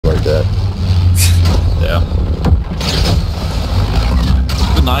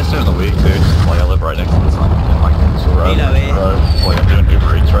during the week, dude. Like I live right next to the sun, and like it's a road. Like I'm doing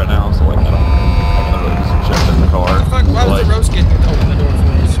Uber Eats right now, so like I can literally do some shit in the car. Fuck, why was the Rose getting to open the door for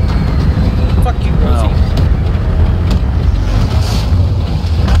us? Fuck you, Rosie.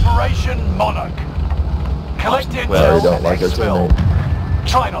 Operation Monarch. Collect intel don't like and it, expel. teammate.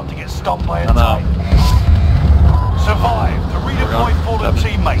 Try not to get stopped by a tank. Survive to redeploy fallen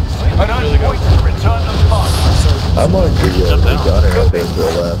teammates and earn points to return them fast. I'm on the gunner up there to the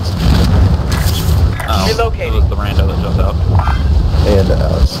left. Oh, it was the rando that jumped out. And the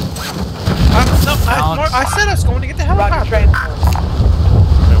house. I said I was going to get the helicopter. Okay,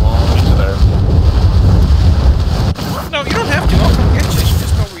 well, I'll meet you there. No, you don't have to. I'll come get you. You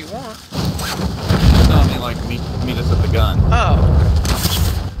just know where you want. No, I mean like meet us at the gun. Oh.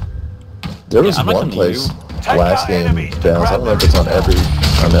 There was one place last game, Daz, I don't know if it's on every,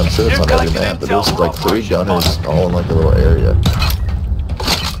 I mean I'm sure it's on every map, but there's like 3 gunners all in like a little area.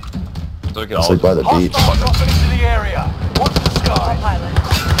 So it's like by the beach.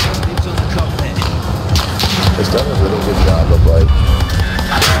 It's done a really good job of like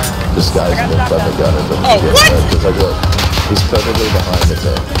disguising him from the gunner. Oh, what? Because like look, he's perfectly behind the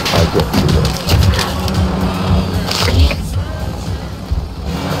tank. I couldn't see him.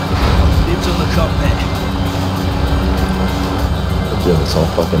 Dibs on the cockpit. I'm doing this all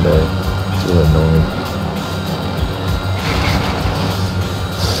fucking day. It's really annoying.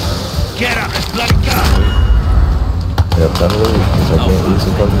 Get up, let's bloody go! Yeah, time to leave, because I can't use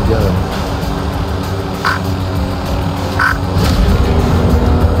the fucking gun.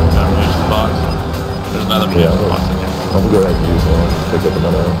 There's another munitions box in here. I'm gonna go ahead and use one. Pick up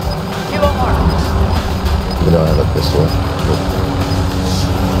another one. You want more? You know I have a pistol.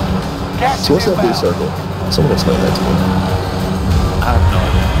 So what's that blue circle? Someone explain that to me. I have no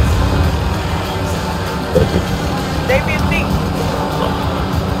idea. Thank you. Save me a seat.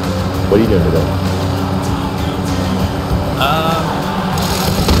 What are you doing today?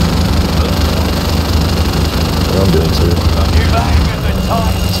 What I'm doing too.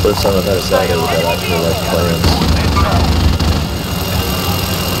 It's the first time I've had a Saturday without actually like plans.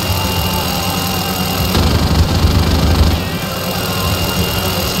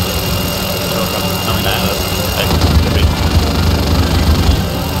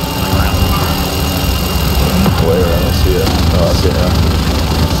 Where? I don't see it. Oh, I see it now.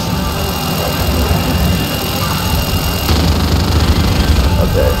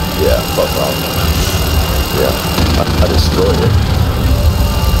 Okay, yeah, fuck off. Yeah, I destroyed it.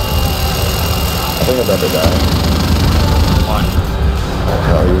 I think I'm about to die. Why?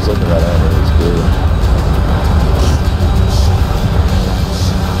 No, he was looking right at me, it was good.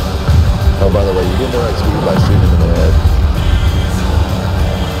 Oh, by the way, you get more XP by shooting him in the head.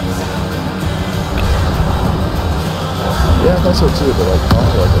 Yeah, I thought so too, but like, I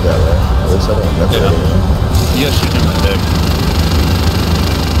don't like it that way. At least I don't have that anyway. You gotta shoot him in the dick.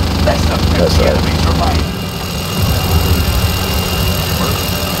 That's right. Enemies remain.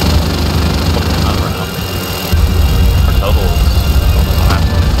 Our total is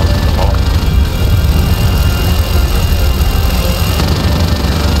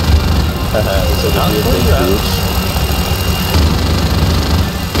It's like a big bitch.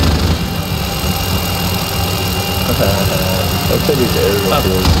 I'll take these aerial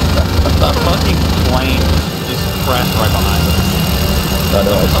tools. That fucking plane just crashed right behind us. I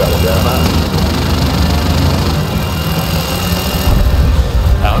know, I shot it down.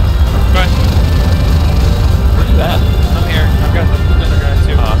 Alex? Right. Where you at? I'm here. I've got the other guys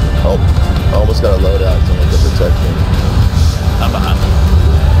too. Oh, I almost got a loadout so I can protect me. I'm behind you.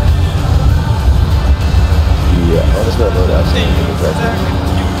 Yeah, I almost got a loadout so I can protect me.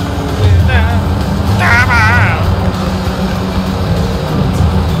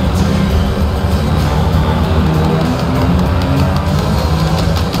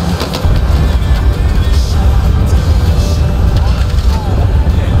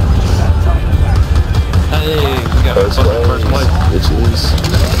 First place, bitches.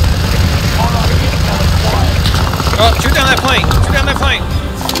 Oh, shoot down that plane! Shoot down that plane!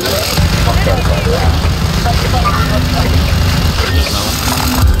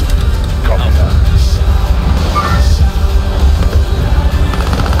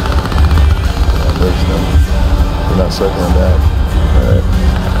 We're not circling back. Alright.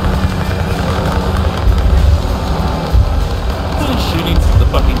 Shooting the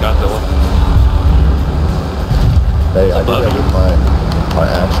fucking Godzilla. Hey, I did that with my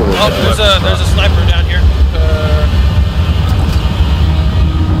actual. Oh, there's a sniper down here.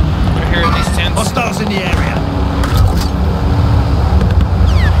 Right here in these tents. Hostiles in the area.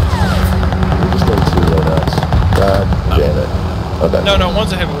 We just need 2 loadouts. God damn it. Okay. No,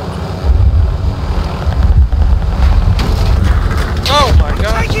 one's a heavy one.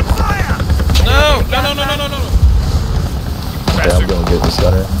 get the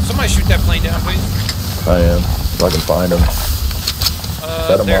stunner. Somebody shoot that plane down, please. I am. If I can find him.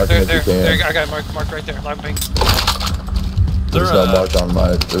 Try to mark him if you can. There, I got it marked right there. Live ping. There's no mark on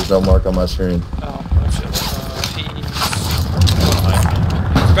my. There's no mark on my screen. Oh, that's it.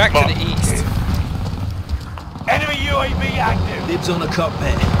 He's back to the east. Enemy UAV active. Dibs on a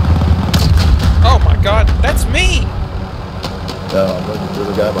cockpit. Oh my God, that's me. No, I'm looking. There's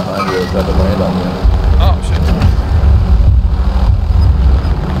a guy behind you that's got to land on you. Oh shit.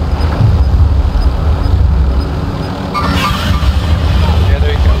 Yeah,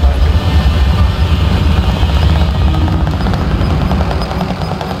 there you go.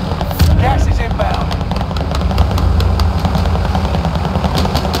 Gas is inbound.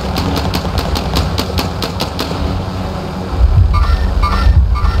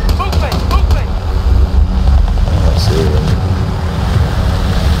 Movement. I see it.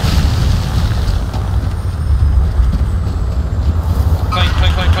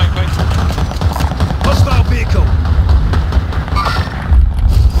 Plane. Hostile vehicle.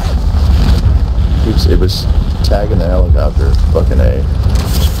 It was tagging the helicopter. Fucking A.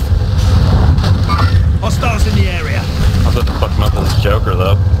 Hostiles in the area. I was about to fuck him up with this Joker,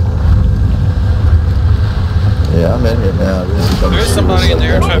 though. Yeah, I'm in here now. There is somebody in the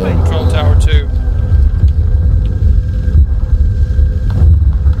air traffic control tower too.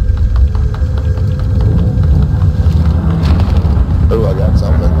 Oh, I got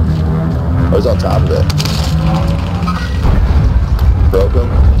something. I was on top of it. Broke him.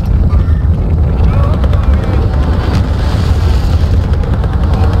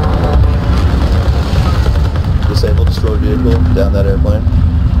 Disable destroy vehicle down that airplane.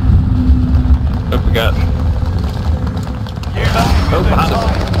 What we got? Oh, behind us.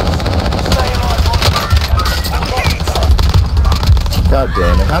 God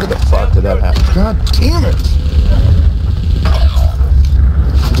damn it. How did the fuck did that happen? God damn it.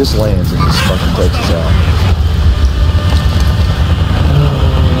 He just lands and just fucking takes us out.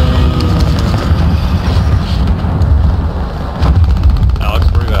 Alex,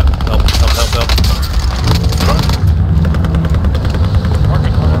 where you at? Help.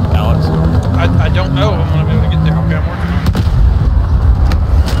 Working on it. Alex. I don't know if I'm gonna be able to get there. Okay, I'm working on it.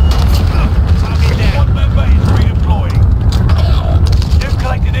 One member is redeploying. You've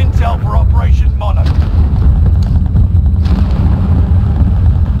collected intel for Operation Monarch.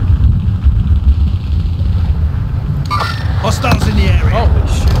 Hostiles in the area. Holy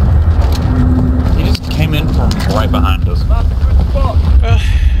shit. He just came in from right behind us.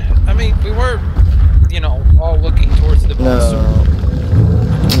 I mean, we were, all looking towards the bus. No.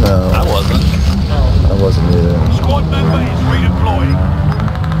 I wasn't. I wasn't either. Squad member is redeploying.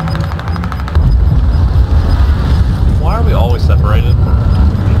 Why are we always separated?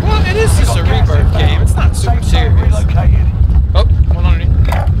 Well, it is just a rebirth game. It's not super Safe zone serious. relocated. Oh, one on it.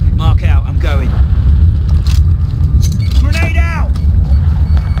 Mark out. I'm going. Grenade out.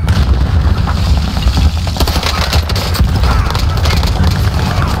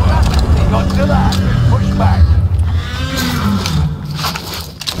 Godzilla has been pushed back.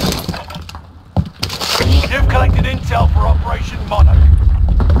 You've collected intel for Operation Monarch.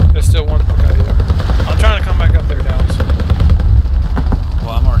 There's still one. Okay, yeah. I'm trying to come back up there, Dallas.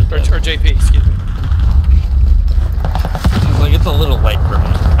 Well, I'm already dead. Or JP, excuse me. It's like it's a little late for me.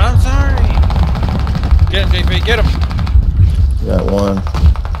 I'm sorry. Get him, JP. Get him. Got one.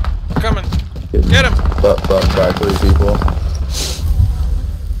 I'm coming. Get him. Butt by 3 people.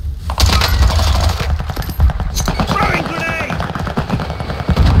 Throwing grenade.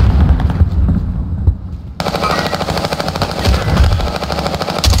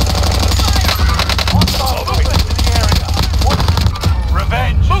 Hostile movement to the area.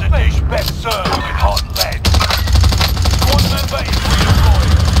 Revenge is a dish best served with hot lead. Squad member is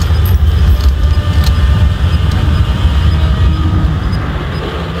redeployed.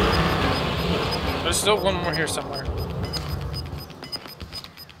 There's still one more here somewhere.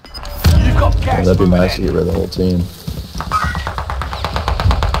 You've got gas. That'd be moving nice to in. get rid of the whole team.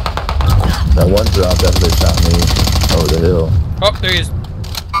 That one dropped after they shot me over the hill. Oh, there he is.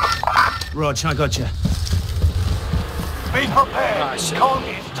 Rog, I got you. Be prepared. Ah, shit. Kong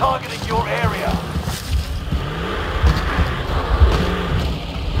is targeting your area.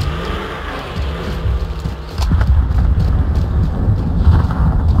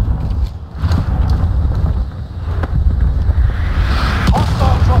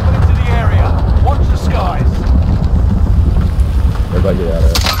 Hostile dropping into the area. Watch the skies. Everybody get out of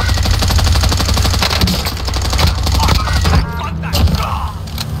there.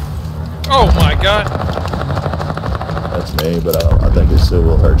 Oh my God. That's me, but I think it still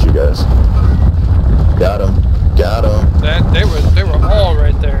will hurt you guys. Got him. They were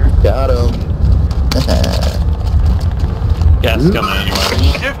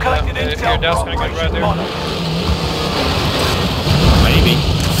Here, Dell's gonna get right there. Maybe.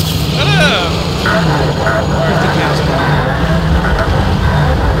 Where's the cows gone?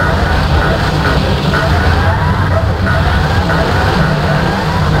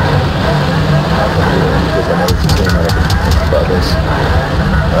 Because I know it's the same about this.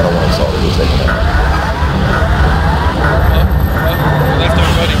 I don't want us all to be taken out. We left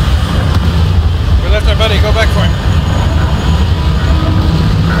our buddy. We left our buddy. Go back for him.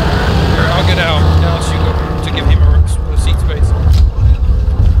 Here, I'll get out. Now I'll shoot over to give him a seat space.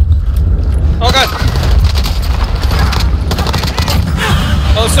 Oh god!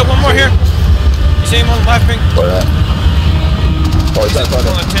 Oh, there's still one more here. You see him on the live ping? Where at? Oh, he's not On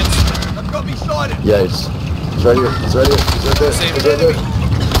talking. the tents. Yeah, he's right here. He's right here. He's right there. Same He's right there.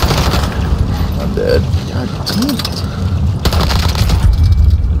 I'm dead. God damn it.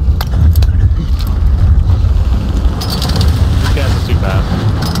 This gas is too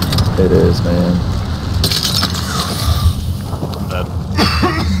fast. It is, man. I'm dead.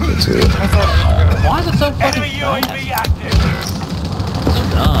 Me too. Why is it so fucking Enemy UAV active. so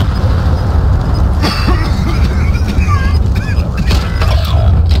dumb?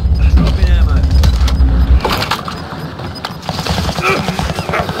 Dropping ammo.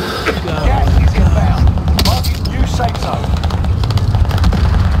 Gas is inbound. Marking new safe zone.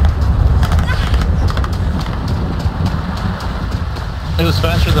 It was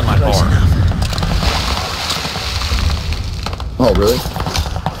faster than my car. Oh, really?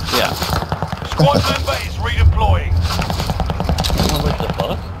 Yeah. Squad member is redeploying. What the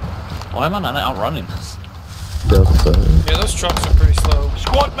fuck? Why am I not outrunning this? The fuck? Yeah, those trucks are pretty slow.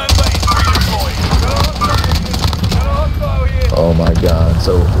 Squad member is redeploying. Oh my god.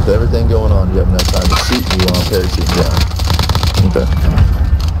 So, with everything going on, you have enough time to shoot me while I'm parachuting down. Okay.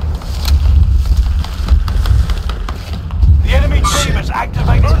 The enemy team has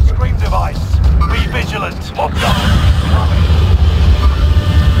activated the screen device. Be vigilant. Locked on.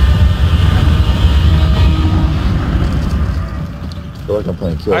 I feel like I'm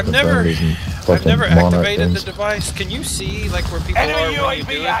playing Kill I've never Monarch activated things. the device. Can you see like where people Enemy are when you do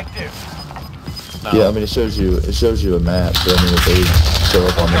UAV it? active. No. Yeah, I mean, it shows you a map, so I mean, if they show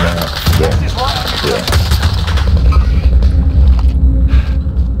up on the map, Gas yeah. is right on your Yeah.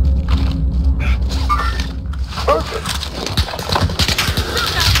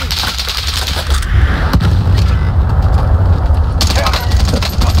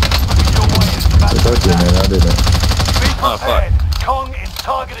 It's okay, man, I didn't. Be Oh, fuck. prepared. Kong is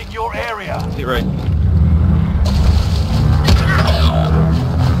targeting your area. Get right.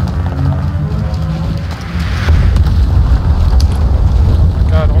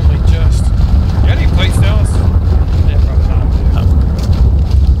 God, only just. You got any plates, Dallas? Yeah, probably not.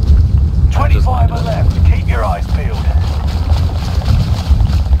 25 are left. Keep your eyes peeled.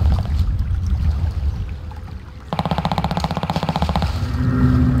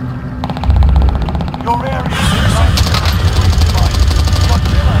 Your area is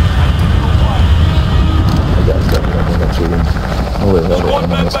Godzilla is heading your way. I got stuff that I think I'm shooting. Oh, wait, hold Squad on, I'm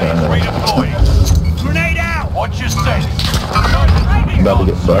member this guy is now. redeploying. Grenade out! Watch your steps. I'm about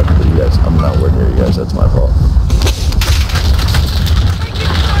to get fucked, but you guys, I'm not working here, you guys, that's my fault.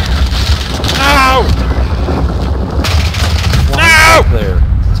 No! No! There.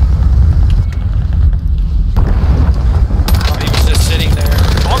 Oh, he was just sitting there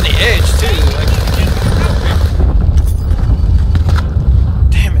on the edge too. Like,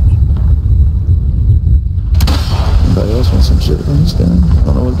 damn it! Anybody else want some shit on this gun? I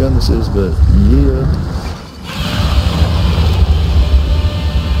don't know what gun this is, but yeah.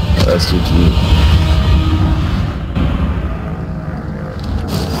 That's GG.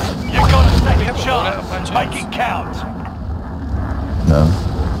 You got a second have a loadout by chance. chance? Make it count. No.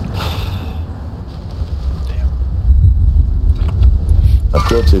 Damn. I've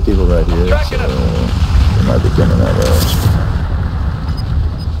killed 2 people right here, Tracking so him. they might be coming that way.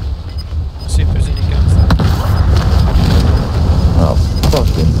 Let's see if there's any guns there. Oh,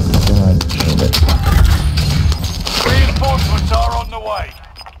 fucking god damn it. Reinforcements are on the way.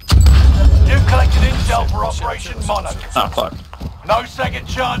 You've collected intel for Operation Monarch. Oh, fuck. No second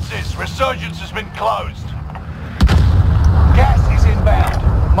chances. Resurgence has been closed. Gas is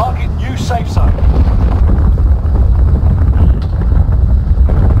inbound. Marking new safe zone.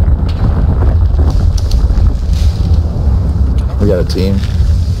 We got a team.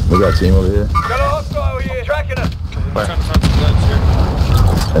 We got a team over here. Got a hostile here. Tracking him. Okay, we're trying to find some guns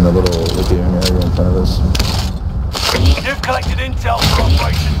here. In the little lagoon area in front of us. You've collected intel for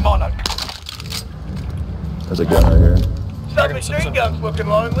Operation Monarch. There's a gun right here. Machine gun's looking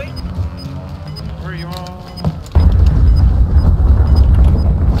lonely. Where are you on?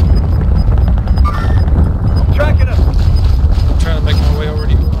 Tracking them. I'm trying to make my way over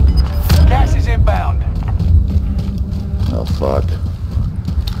to you. Gas is inbound. Oh fuck.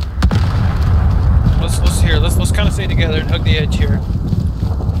 Let's kind of stay together and hug the edge here.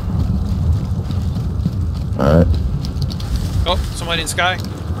 Alright. Oh, somebody in sky.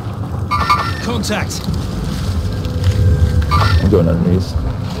 Contact. I'm going underneath.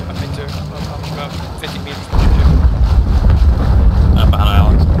 Yeah, me too. I'm about 50 meters from I'm behind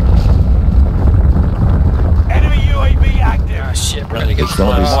islands. Enemy UAV active. you. Ah, shit. We're gonna get There's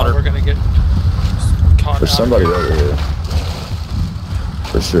somebody- water. We're gonna get caught. There's out somebody here. over here.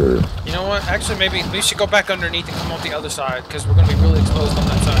 For sure. You know what? Actually, maybe we should go back underneath and come off the other side because we're gonna be really exposed on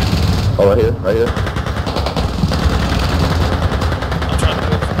that side. Oh, right here, right here. I'm trying to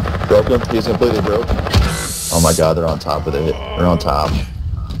move. Broke him. He's completely broke. Oh my god, they're on top of it. They're on top.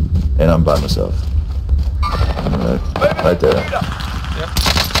 And I'm by myself. Right there. Yep.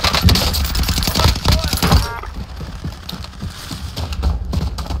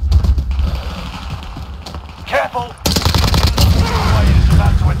 Careful. Raiders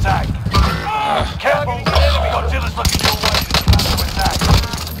about to attack. Careful. Enemy Godzilla's looking your way. It's about to attack.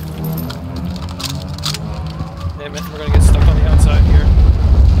 Damn it, we're gonna get stuck on the outside here.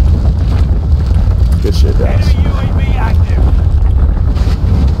 Good shit, guys. Enemy UAV active.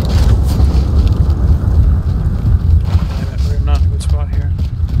 Damn it, we're not in a good spot here.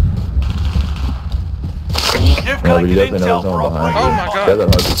 You've No, but collected you definitely know intel there's for someone behind Oh you. my God. Got that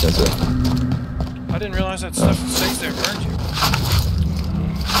heartbeat sensor. I didn't realize that stuff stays there and burns you.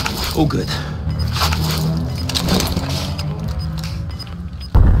 All good.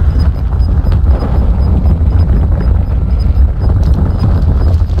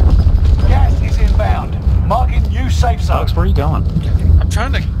 Gas is inbound. Marking new safe zone. Alex, where are you going? I'm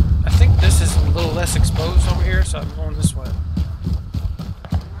trying to. I think this is a little less exposed over here, so I'm going this way.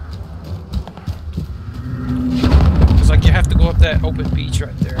 It's like you have to go up that open beach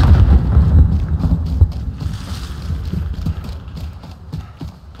right there.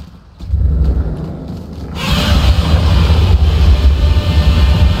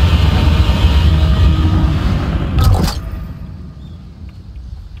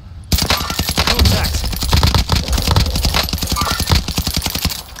 Contact.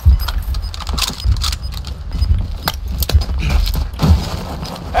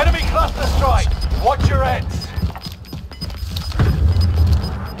 Enemy cluster strike. Watch your heads.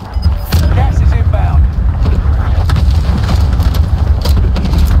 Gas is inbound.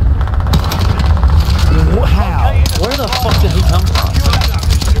 How? Where the fuck did he come from?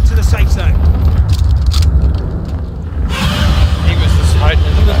 Get to the safe zone. He was just hiding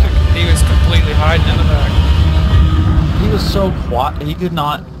in the back. He was completely hiding in the back. He was so quiet. He did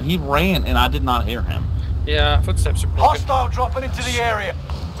not. He ran, and I did not hear him. Yeah, footsteps are broken. Hostile dropping into the area.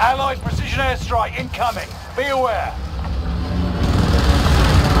 Allied precision airstrike incoming. Be aware.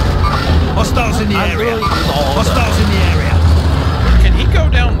 Hostiles in the I area. really was all of Hostiles that. in the area. Can he go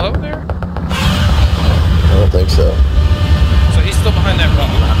down low there? I don't think so. So he's still behind that rock.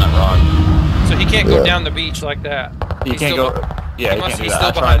 Behind that rock. So he can't go Yeah. down the beach like that. You He's can't still go. be- Yeah, you must- can't do he's that. still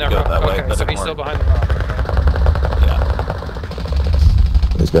I tried behind to that go rock. that way, Okay, but so it he's didn't still work. behind the rock. Yeah.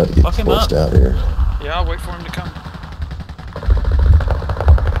 He's got to get Fuck him forced up. out here. Yeah, I'll wait for him to come.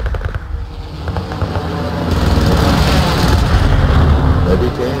 Maybe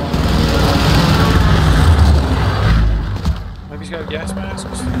he can. Maybe he's got a gas mask.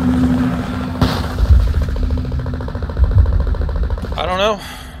 I don't know.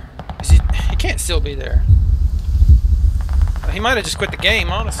 He can't still be there. He might have just quit the game,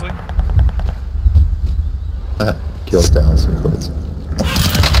 honestly. Kills down some quits.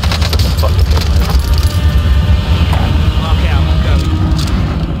 Fucking good, man. Mark out. I'm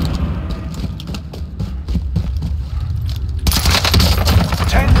going.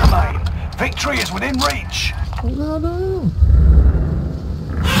 10 remain. Victory is within reach.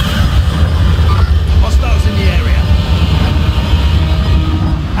 Hostiles in the area.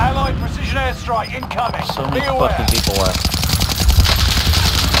 Allied precision airstrike incoming. So Be many aware. fucking people left.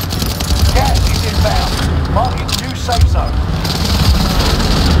 Gas is inbound. Marking new safe zone.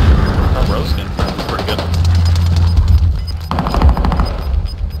 That roasting was pretty good.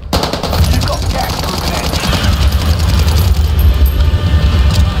 You've got gas moving in.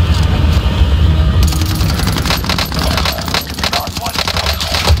 Nice one.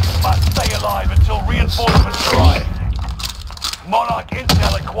 Must stay alive until reinforcements arrive. Monarch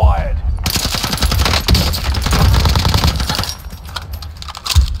intel acquired.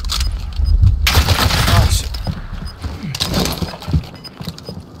 Oh, shit.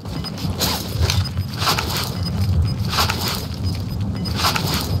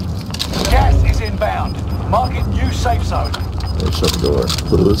 Gas is inbound. Marking zone. They shut the door.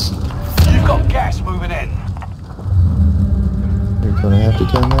 Please. You've got gas moving in. You're gonna have to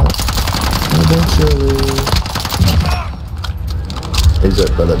come out. Eventually. He's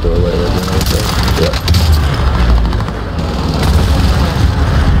up by that doorway right there. Yeah.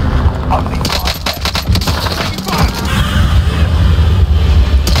 Only five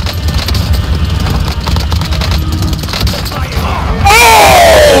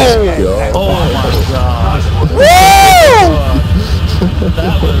Yo. Oh my god.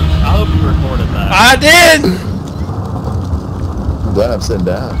 That was, I hope you recorded that. I did! I'm glad I'm sitting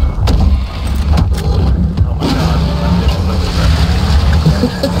down. Oh my god.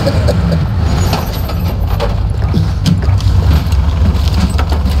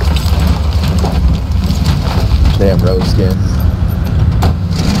 Damn rose skin.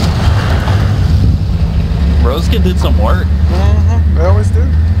 Roskin did some work. Mm-hmm. They always do.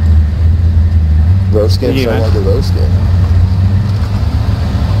 Rose skin's Yeah, no man. longer rose skin.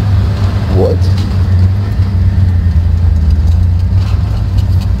 What?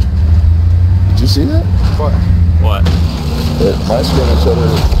 Did you see that? What? What? My screen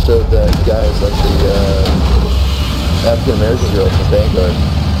showed that guy is like the African American girl from Vanguard.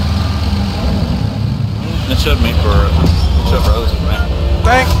 It showed me for, it showed Rose, man.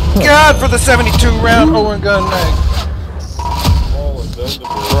 Thank God for the 72 round Owen gun mag.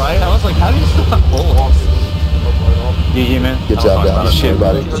 Right? I was like, how do you still have bullets? GG, man. Good I job, was Dallas. talking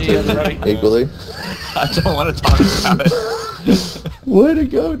about Everybody. shit. Equally. I don't want to talk about it. Way to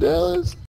go, Dallas.